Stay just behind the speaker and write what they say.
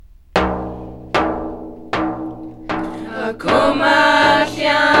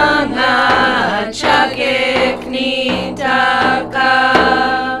Akumatyanga chakeknitaka.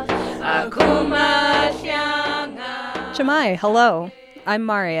 Akumatyanga. Shemai, hello. I'm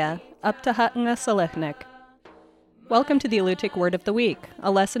Maria, Uptahatnga Salechnik. Welcome to the Alutiiq Word of the Week,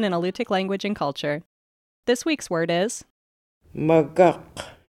 a lesson in Alutiiq language and culture. This week's word is Magak.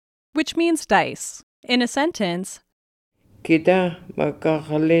 which means dice. In a sentence, Kita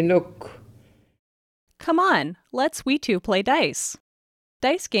magkakalinok. come on, let's we two play dice.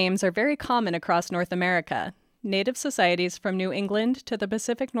 Dice games are very common across North America. Native societies from New England to the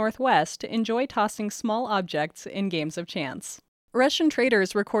Pacific Northwest enjoy tossing small objects in games of chance. Russian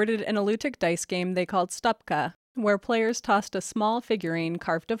traders recorded an Alutiiq dice game they called Stupka, where players tossed a small figurine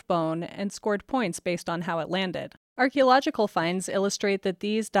carved of bone and scored points based on how it landed. Archaeological finds illustrate that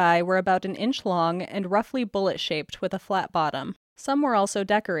these die were about an inch long and roughly bullet-shaped with a flat bottom. Some were also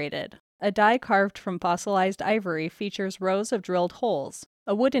decorated. A die carved from fossilized ivory features rows of drilled holes.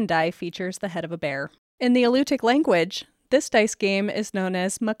 A wooden die features the head of a bear. In the Alutiiq language, this dice game is known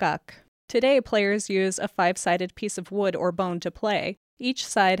as makak. Today, players use a 5-sided piece of wood or bone to play. Each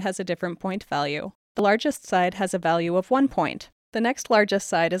side has a different point value. The largest side has a value of 1 point. The next largest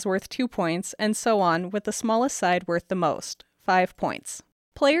side is worth 2 points, and so on, with the smallest side worth the most, 5 points.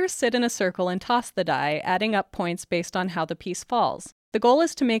 Players sit in a circle and toss the die, adding up points based on how the piece falls. The goal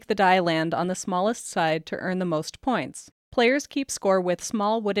is to make the die land on the smallest side to earn the most points. Players keep score with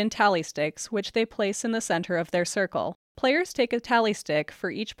small wooden tally sticks, which they place in the center of their circle. Players take a tally stick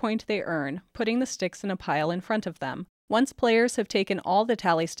for each point they earn, putting the sticks in a pile in front of them. Once players have taken all the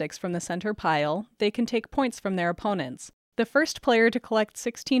tally sticks from the center pile, they can take points from their opponents. The first player to collect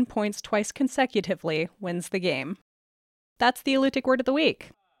 16 points twice consecutively wins the game. That's the Alutiiq Word of the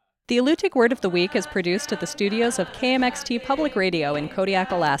Week. The Alutiiq Word of the Week is produced at the studios of KMXT Public Radio in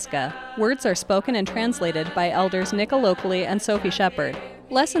Kodiak, Alaska. Words are spoken and translated by elders Nick Alokli and Sophie Shepard.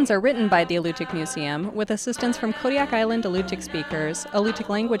 Lessons are written by the Alutiiq Museum with assistance from Kodiak Island Alutiiq Speakers, Alutiiq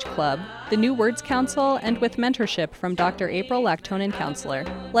Language Club, the New Words Council, and with mentorship from Dr. April Lactonen Counselor.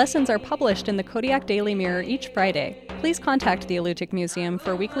 Lessons are published in the Kodiak Daily Mirror each Friday. Please contact the Alutiiq Museum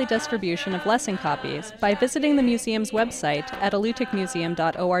for weekly distribution of lesson copies by visiting the museum's website at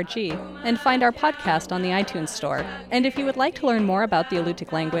alutiiqmuseum.org and find our podcast on the iTunes Store. And if you would like to learn more about the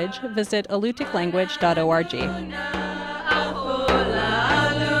Alutiiq language, visit alutiiqlanguage.org.